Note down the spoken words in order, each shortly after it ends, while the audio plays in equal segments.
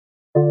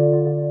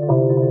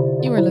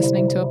You are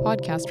listening to a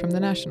podcast from The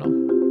National.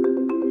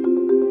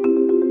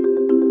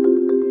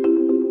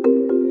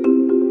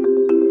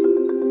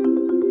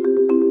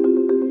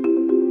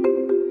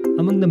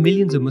 Among the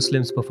millions of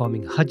Muslims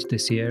performing Hajj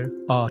this year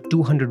are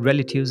 200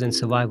 relatives and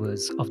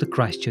survivors of the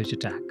Christchurch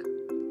attack.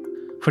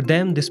 For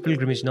them, this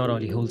pilgrimage not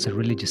only holds a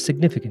religious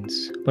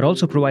significance, but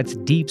also provides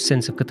a deep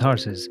sense of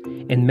catharsis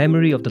in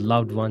memory of the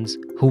loved ones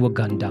who were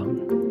gunned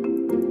down.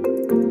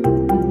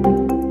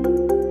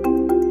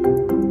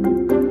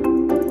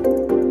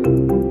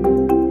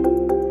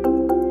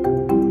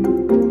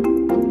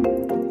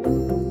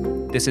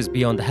 This is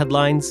Beyond the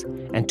Headlines,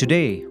 and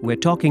today we're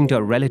talking to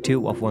a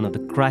relative of one of the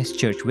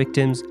Christchurch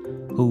victims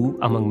who,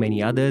 among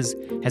many others,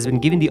 has been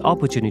given the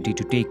opportunity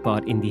to take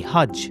part in the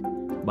Hajj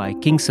by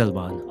King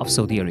Salman of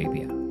Saudi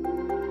Arabia.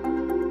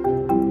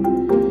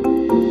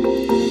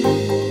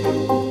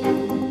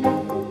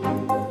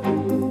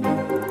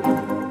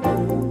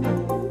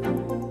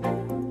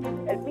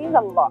 It means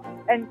a lot.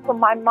 And for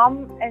my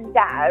mum and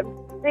dad,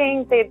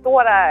 seeing their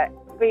daughter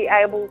be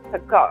able to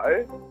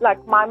go,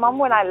 like my mum,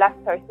 when I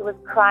left her, she was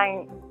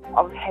crying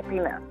of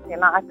happiness. You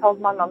know, I told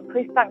my mum,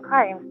 please don't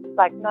cry. And she's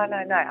like, no,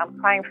 I'm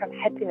crying from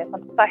happiness.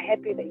 I'm so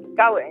happy that you're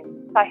going.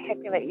 So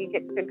happy that you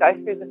get to go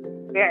through this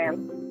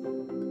experience.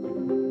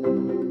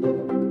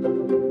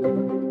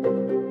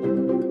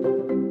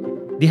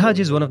 The Hajj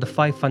is one of the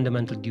 5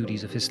 fundamental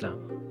duties of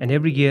Islam, and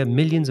every year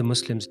millions of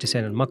Muslims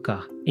descend on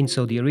Makkah in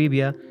Saudi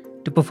Arabia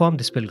to perform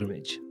this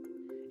pilgrimage.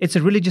 It's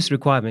a religious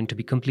requirement to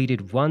be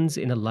completed once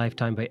in a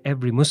lifetime by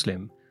every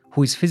Muslim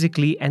who is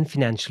physically and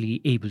financially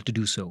able to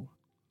do so.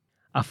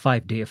 A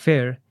 5-day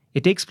affair,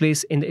 it takes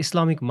place in the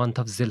Islamic month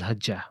of Zil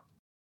Hijjah.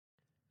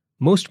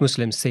 Most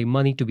Muslims save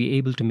money to be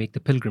able to make the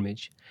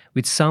pilgrimage,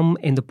 with some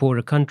in the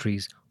poorer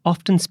countries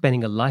often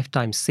spending a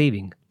lifetime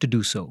saving to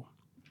do so.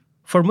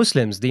 For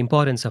Muslims, the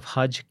importance of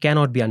Hajj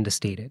cannot be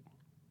understated.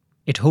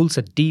 It holds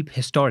a deep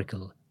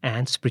historical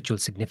and spiritual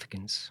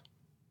significance.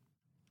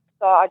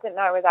 So I didn't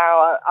know whether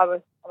I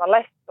was on the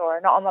left or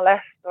not on the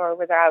left, or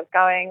whether I was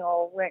going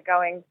or weren't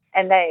going.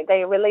 And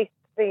they released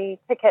the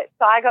ticket.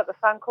 So I got the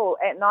phone call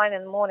at 9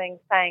 in the morning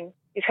saying,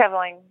 you're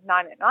travelling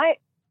 9 at night.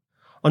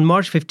 On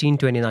March 15,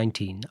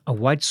 2019, a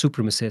white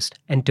supremacist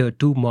entered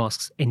 2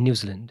 mosques in New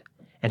Zealand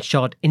and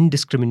shot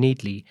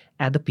indiscriminately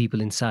at the people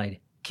inside,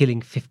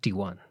 killing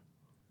 51.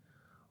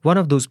 One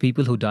of those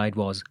people who died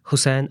was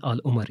Hussein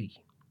Al-Umari.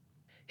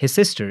 His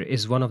sister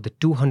is one of the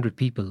 200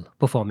 people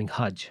performing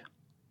Hajj.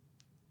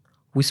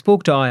 We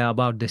spoke to Aya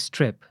about this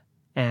trip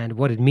and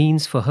what it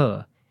means for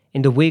her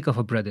in the wake of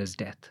her brother's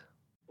death.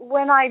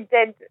 When I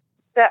did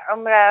the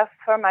Umrah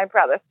for my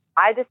brother,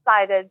 I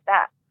decided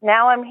that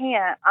now I'm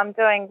here, I'm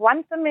doing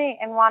one for me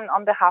and one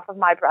on behalf of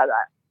my brother.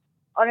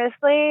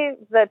 Honestly,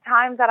 the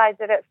time that I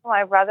did it for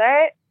my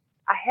brother,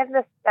 I have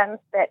this sense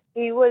that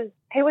he was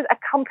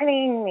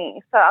accompanying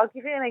me. So I'll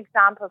give you an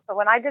example. So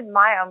when I did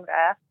my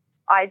Umrah,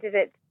 I did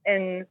it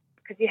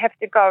because you have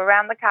to go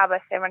around the Kaaba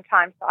 7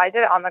 times. So I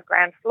did it on the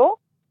ground floor.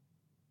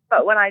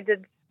 But when I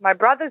did my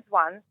brother's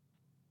one,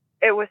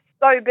 it was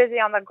so busy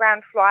on the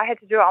ground floor, I had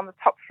to do it on the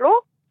top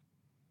floor.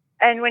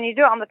 And when you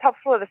do it on the top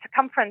floor, the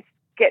circumference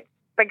gets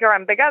bigger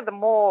and bigger. The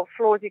more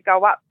floors you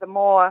go up, the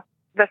more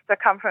the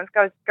circumference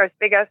goes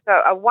bigger. So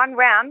a one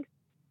round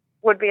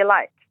would be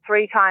like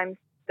 3 times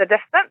the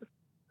distance.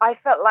 I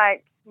felt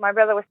like my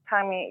brother was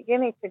telling me, you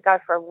need to go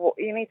for a walk.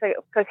 You need to,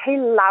 because he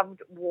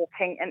loved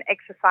walking and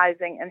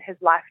exercising in his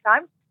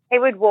lifetime. He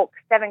would walk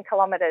 7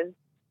 kilometers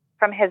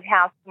from his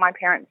house to my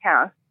parents'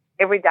 house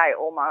every day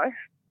almost.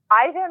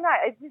 I don't know.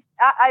 It's just,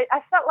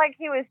 I felt like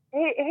he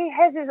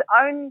has his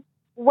own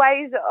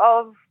ways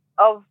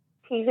of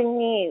teasing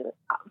me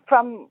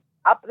from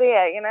up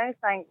there, you know,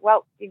 saying,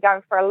 well, you're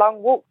going for a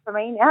long walk for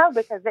me now,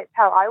 because that's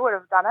how I would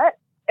have done it.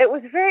 It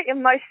was very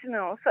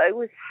emotional. So it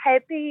was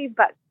happy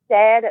but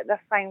sad at the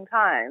same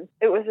time.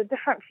 It was a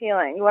different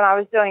feeling. When I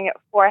was doing it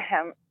for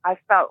him, I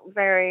felt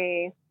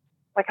very,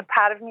 like a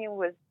part of me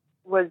was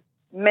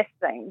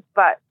missing,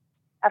 but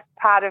a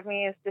part of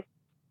me is just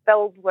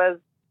filled with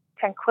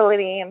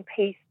tranquility and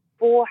peace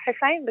for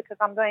Hussein, because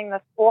I'm doing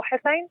this for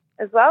Hussein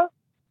as well.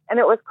 And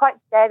it was quite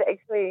sad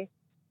actually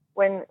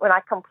when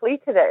I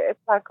completed it. It's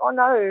like, oh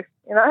no,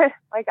 you know,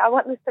 like I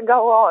want this to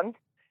go on.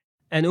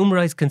 An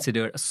Umrah is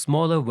considered a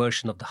smaller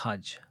version of the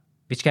Hajj,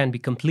 which can be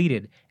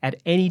completed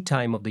at any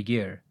time of the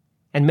year.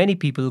 And many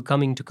people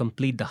coming to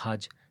complete the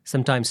Hajj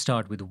sometimes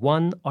start with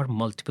one or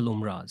multiple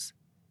Umrahs,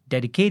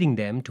 dedicating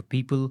them to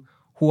people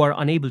who are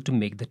unable to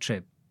make the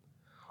trip.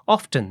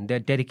 Often they're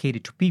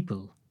dedicated to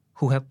people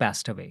who have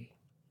passed away.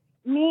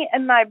 Me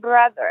and my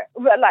brother,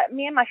 like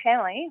me and my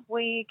family,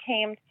 we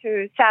came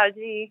to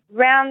Saudi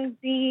around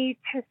the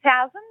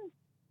 2000s.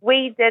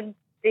 We did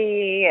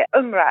the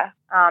Umrah.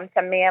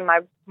 So me and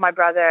my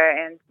brother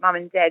and mum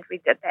and dad, we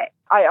did that.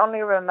 I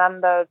only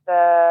remember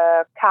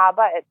the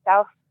Kaaba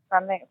itself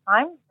from that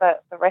time,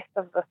 but the rest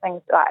of the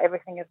things,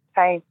 everything is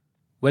the same.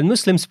 When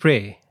Muslims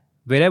pray,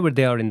 wherever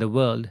they are in the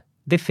world,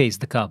 they face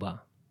the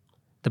Kaaba.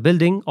 The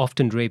building,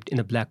 often draped in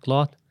a black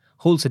cloth,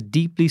 holds a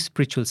deeply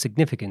spiritual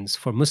significance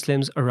for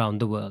Muslims around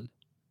the world.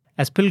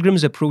 As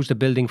pilgrims approach the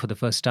building for the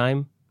first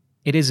time,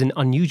 it isn't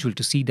unusual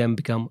to see them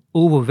become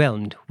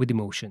overwhelmed with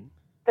emotion.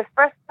 The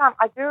first time,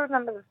 I do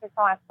remember the first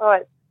time I saw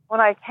it, when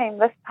I came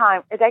this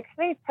time, it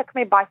actually took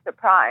me by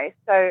surprise.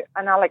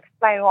 And I'll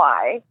explain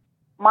why.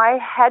 My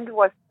head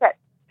was set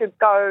to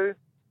go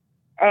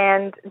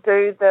and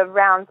do the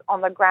rounds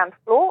on the ground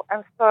floor.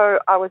 And so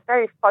I was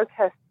very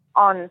focused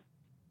on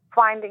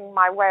finding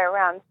my way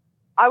around.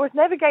 I was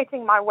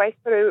navigating my way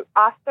through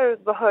after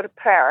the Dhuhr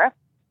prayer.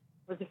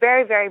 It was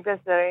very, very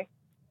busy.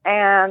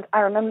 And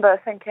I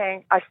remember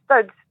thinking, I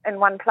stood in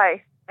one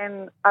place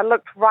and I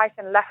looked right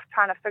and left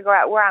trying to figure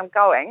out where I'm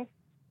going.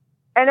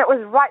 And it was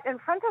right in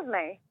front of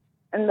me.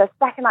 And the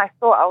second I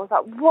saw it, I was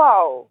like,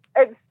 whoa.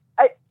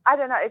 I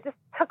don't know, it just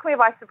took me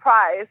by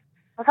surprise.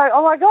 I was like,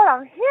 oh my God,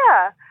 I'm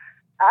here.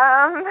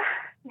 I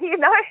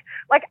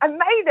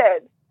made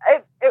it.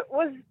 It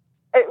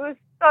was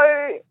so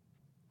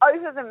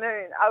over the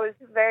moon. I was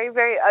very,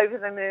 very over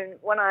the moon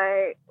when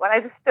I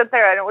just stood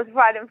there and it was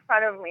right in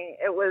front of me.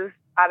 It was,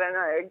 I don't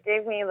know, it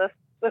gave me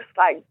this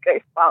like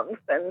goosebumps,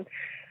 and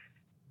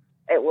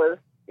it was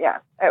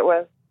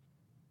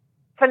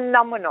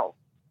phenomenal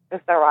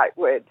is the right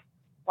word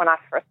when I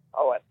first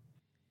saw it.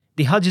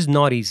 The Hajj is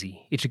not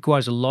easy. It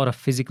requires a lot of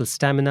physical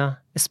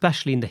stamina,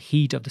 especially in the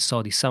heat of the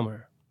Saudi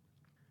summer.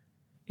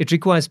 It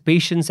requires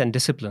patience and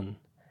discipline,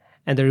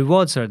 and the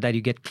rewards are that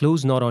you get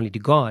close not only to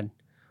God,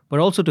 but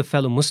also to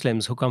fellow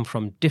Muslims who come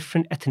from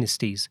different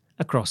ethnicities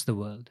across the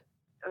world.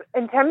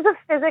 In terms of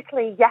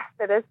physically, yes,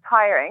 it is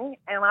tiring,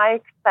 and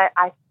I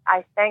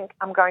think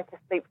I'm going to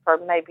sleep for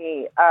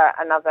maybe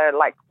another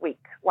week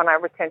when I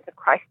return to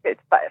Christchurch.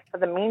 But for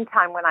the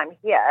meantime, when I'm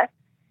here,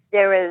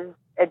 there is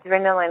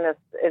adrenaline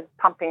is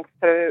pumping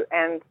through,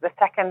 and the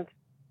second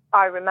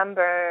I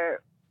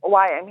remember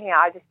why I'm here,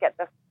 I just get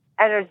this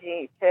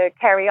energy to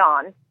carry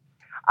on.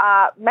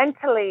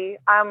 Mentally,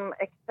 I'm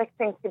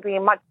expecting to be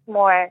much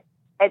more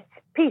at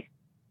peace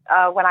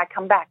when I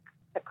come back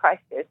to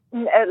Christchurch.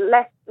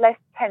 Less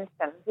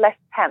tension, less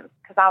tense,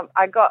 because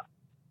I got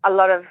a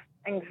lot of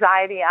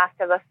anxiety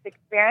after this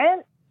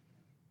experience.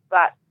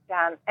 But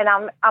and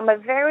I'm a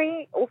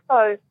very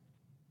also.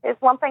 There's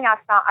one thing I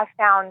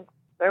found.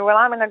 So when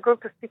I'm in a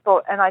group of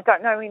people and I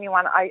don't know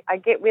anyone, I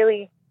get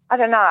really, I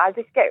don't know, I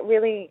just get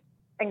really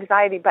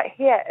anxiety. But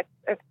here,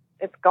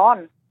 it's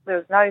gone.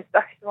 There's no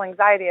social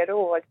anxiety at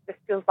all. It just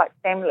feels like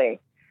family.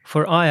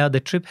 For Aya,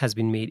 the trip has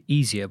been made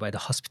easier by the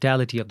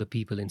hospitality of the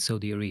people in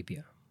Saudi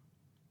Arabia.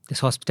 This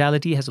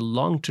hospitality has a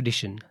long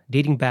tradition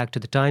dating back to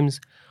the times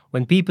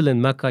when people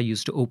in Makkah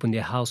used to open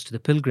their house to the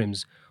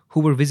pilgrims who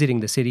were visiting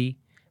the city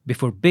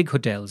before big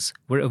hotels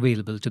were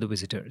available to the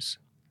visitors.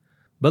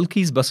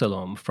 Balkis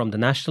Basalam from The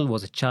National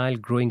was a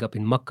child growing up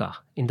in Makkah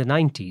in the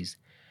 90s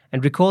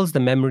and recalls the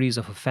memories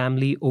of a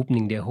family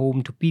opening their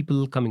home to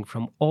people coming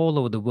from all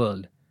over the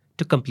world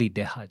to complete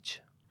their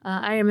Hajj.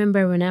 I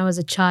remember when I was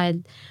a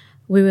child,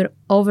 we were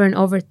over and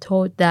over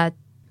told that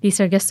these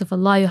are guests of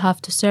Allah, you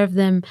have to serve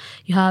them,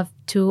 you have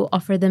to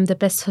offer them the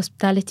best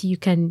hospitality you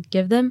can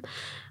give them.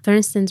 For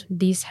instance,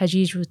 these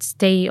Hajjij would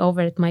stay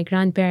over at my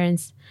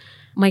grandparents.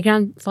 My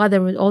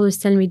grandfather would always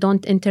tell me,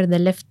 don't enter the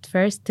lift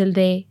first till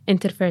they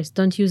enter first.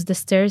 Don't use the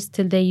stairs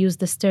till they use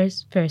the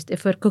stairs first.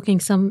 If we're cooking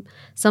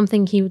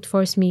something, he would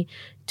force me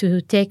to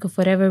take of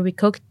whatever we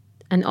cooked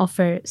and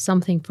offer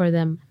something for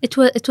them.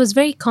 It was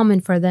very common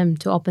for them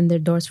to open their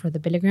doors for the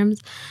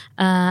pilgrims.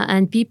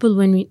 And people,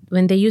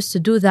 when they used to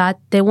do that,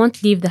 they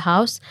won't leave the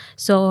house.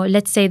 So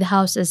let's say the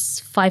house is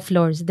 5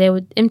 floors. They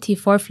would empty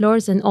 4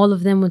 floors and all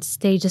of them would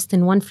stay just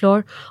in 1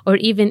 floor, or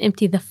even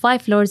empty the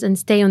 5 floors and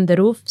stay on the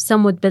roof.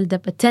 Some would build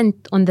up a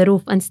tent on the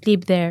roof and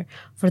sleep there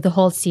for the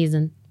whole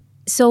season.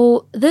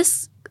 So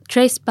this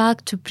traced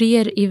back to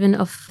prior even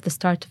of the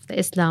start of the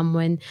Islam,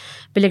 when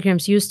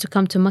pilgrims used to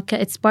come to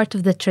Makkah. It's part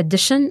of the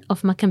tradition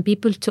of Meccan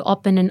people to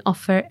open and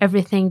offer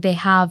everything they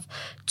have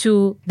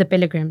to the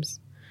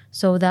pilgrims.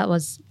 So that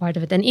was part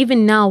of it. And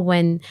even now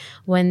when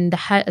the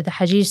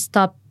Hajjij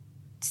stop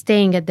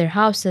staying at their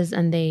houses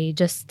and they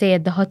just stay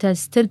at the hotels,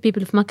 still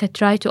people of Makkah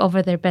try to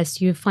offer their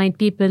best. You find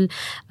people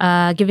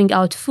giving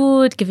out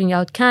food, giving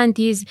out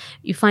candies.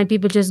 You find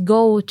people just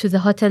go to the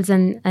hotels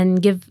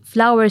and give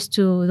flowers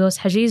to those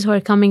Hajjis who are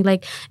coming.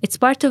 It's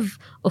part of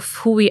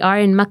who we are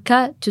in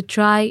Makkah to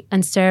try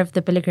and serve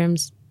the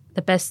pilgrims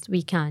the best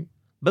we can.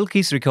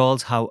 Balkis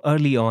recalls how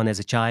early on as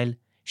a child,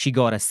 she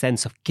got a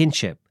sense of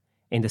kinship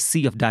in the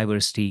sea of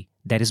diversity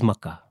that is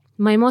Makkah.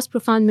 My most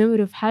profound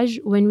memory of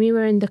Hajj, when we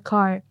were in the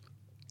car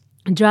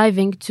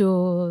driving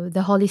to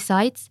the holy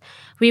sites,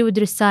 we would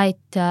recite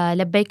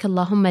Labbaik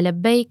Allahumma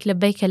Labbaik,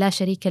 Labbaik la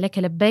sharika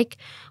laka Labbaik,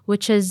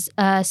 which is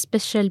a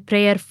special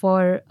prayer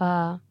for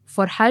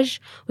Hajj,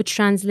 which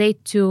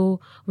translates to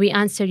we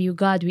answer you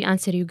God, we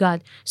answer you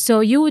God.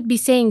 So you would be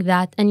saying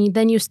that, and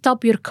then you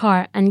stop your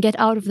car and get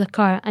out of the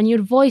car, and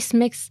your voice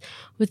mixed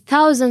with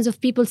thousands of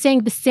people saying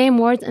the same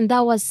words. And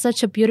that was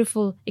such a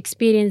beautiful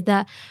experience,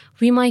 that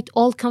we might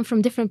all come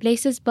from different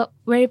places, but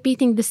we're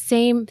repeating the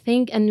same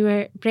thing and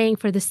we're praying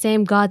for the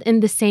same God in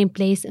the same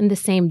place in the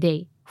same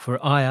day. For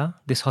Aya,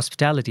 this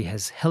hospitality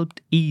has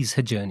helped ease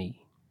her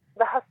journey.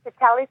 The hospitality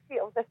hospitality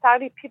of the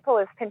Saudi people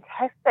is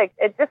fantastic.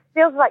 It just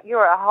feels like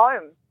you're at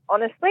home,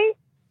 honestly.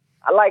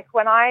 Like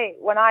when I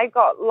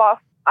got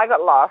lost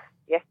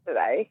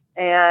yesterday,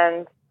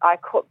 and I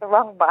caught the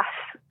wrong bus,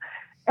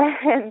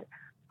 and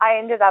I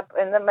ended up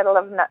in the middle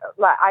of,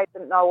 I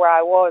didn't know where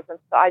I was, and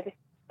so I just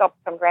stopped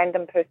some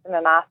random person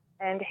and asked,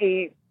 and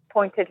he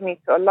pointed me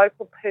to a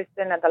local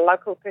person, and the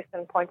local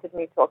person pointed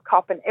me to a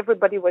cop, and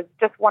everybody was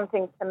just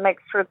wanting to make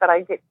sure that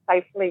I get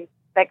safely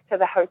back to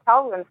the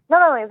hotel. And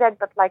not only that,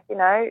 but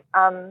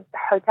the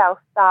hotel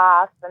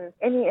staff and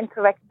any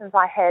interactions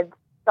I had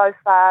so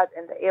far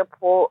in the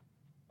airport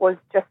was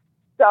just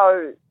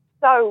so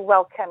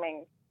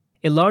welcoming.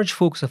 A large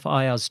focus of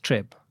Aya's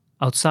trip,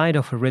 outside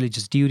of her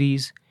religious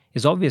duties,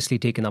 is obviously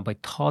taken up by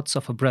thoughts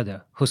of her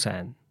brother,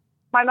 Hussein.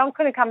 My mom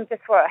couldn't come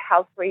just for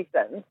health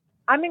reasons.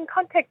 I'm in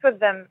contact with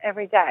them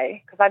every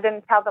day because I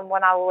didn't tell them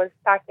when I was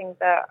starting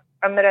the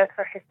Umrah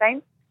for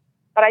Hussein,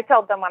 but I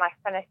told them when I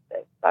finished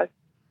it. So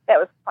that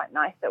was quite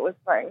nice. It was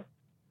very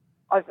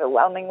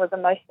overwhelming with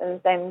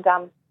emotions, and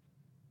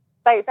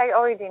they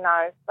already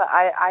know, but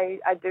I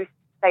do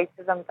say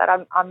to them that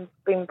I'm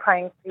been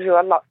praying for you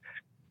a lot,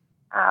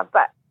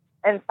 but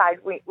inside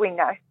we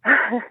know.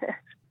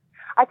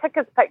 I took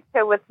his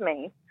picture with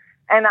me,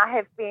 and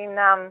I've been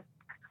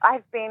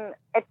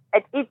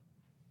at each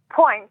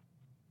point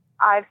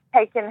I've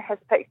taken his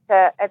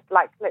picture at,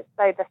 let's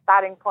say, the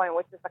starting point,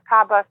 which is the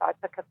Kaaba. So I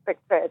took his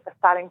picture at the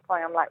starting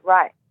point. I'm like,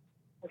 right,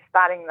 we're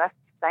starting this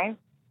thing.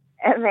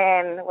 And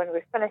then when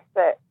we finished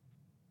it,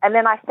 and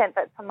then I sent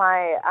it to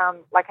my,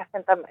 I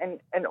sent them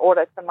in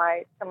order to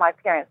my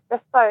parents,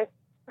 just so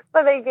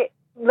they get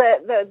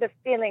the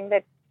feeling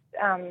that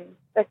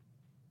that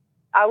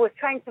I was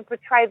trying to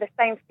portray the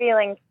same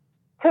feeling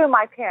to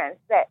my parents,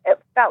 that it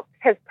felt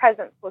his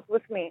presence was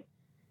with me.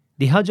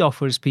 The Hajj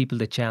offers people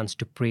the chance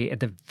to pray at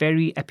the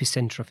very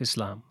epicenter of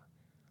Islam.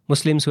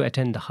 Muslims who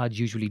attend the Hajj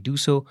usually do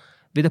so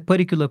with a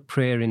particular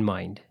prayer in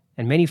mind,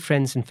 and many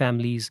friends and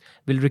families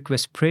will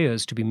request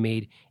prayers to be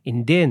made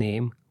in their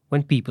name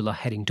when people are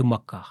heading to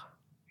Makkah.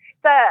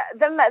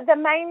 The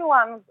main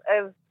ones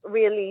is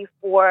really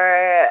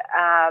for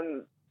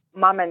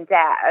mum and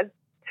dad,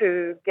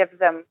 to give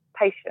them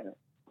patience,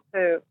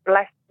 to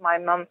bless my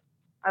mum.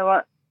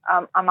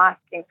 I'm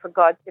asking for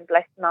God to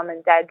bless mum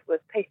and dad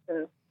with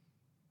patience,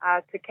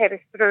 to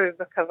carry through,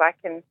 because I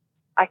can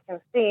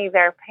see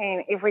their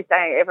pain every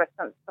day ever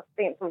since the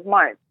 15th of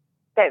March.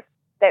 That's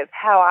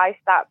how I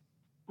start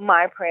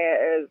my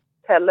prayer, is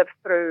to live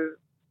through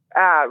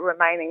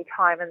remaining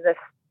time in this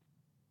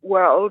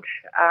world,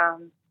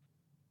 and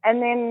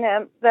then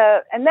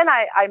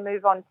I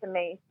move on to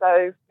me.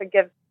 So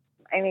forgive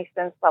any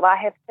sins that I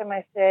have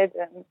committed,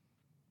 and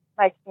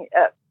making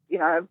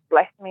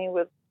bless me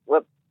with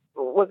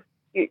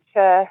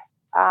future,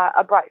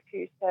 a bright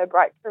future, a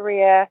bright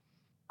career.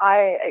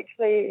 I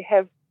actually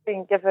have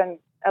been given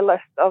a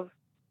list of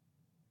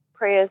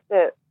prayers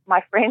that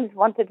my friends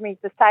wanted me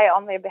to say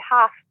on their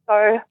behalf.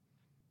 So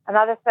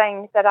another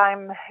thing that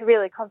I'm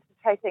really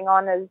concentrating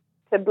on is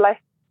to bless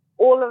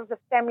all of the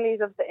families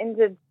of the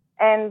injured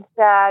and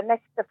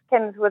next of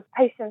kin with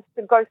patience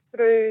to go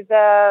through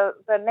the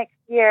next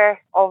year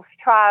of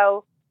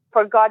trial,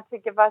 for God to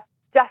give us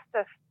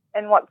justice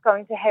in what's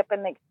going to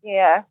happen next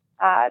year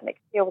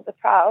with the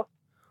trial.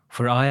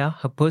 For Aya,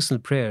 her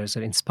personal prayers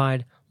are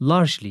inspired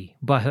largely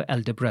by her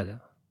elder brother.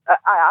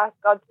 I ask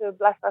God to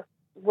bless us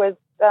with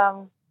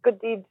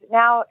good deeds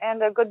now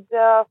and a good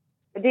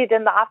deed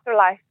in the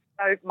afterlife.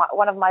 So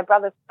one of my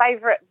brother's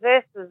favorite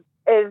verses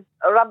is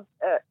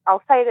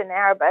I'll say it in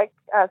Arabic,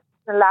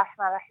 Bismillah ar-Rahman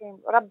ar-Rahim,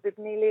 Rabb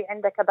ibni li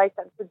indaka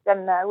baytan fil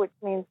Jannah, which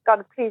means,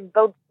 God, please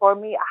build for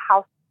me a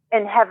house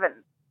in heaven.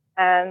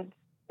 And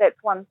that's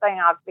one thing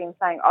I've been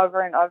saying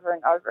over and over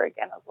and over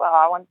again as well.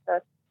 I want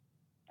a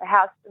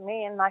house for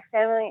me and my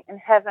family in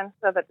heaven,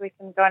 so that we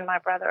can join my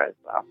brother as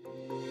well.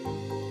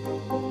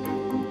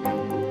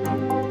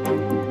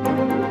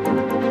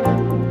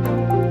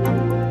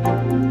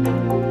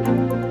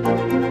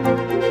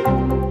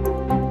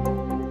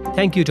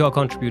 Thank you to our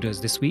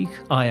contributors this week,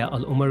 Aya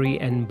Al-Umari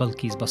and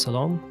Balkis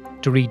Basalom.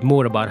 To read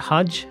more about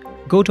Hajj,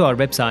 go to our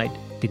website,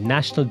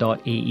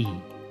 thenational.ae.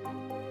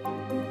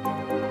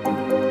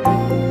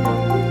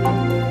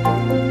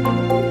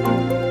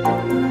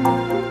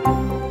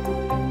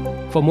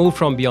 For more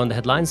from Beyond the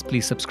Headlines,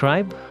 please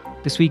subscribe.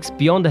 This week's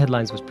Beyond the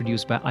Headlines was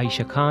produced by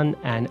Aisha Khan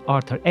and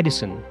Arthur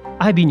Edison.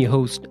 I've been your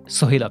host,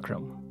 Sohail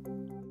Akram.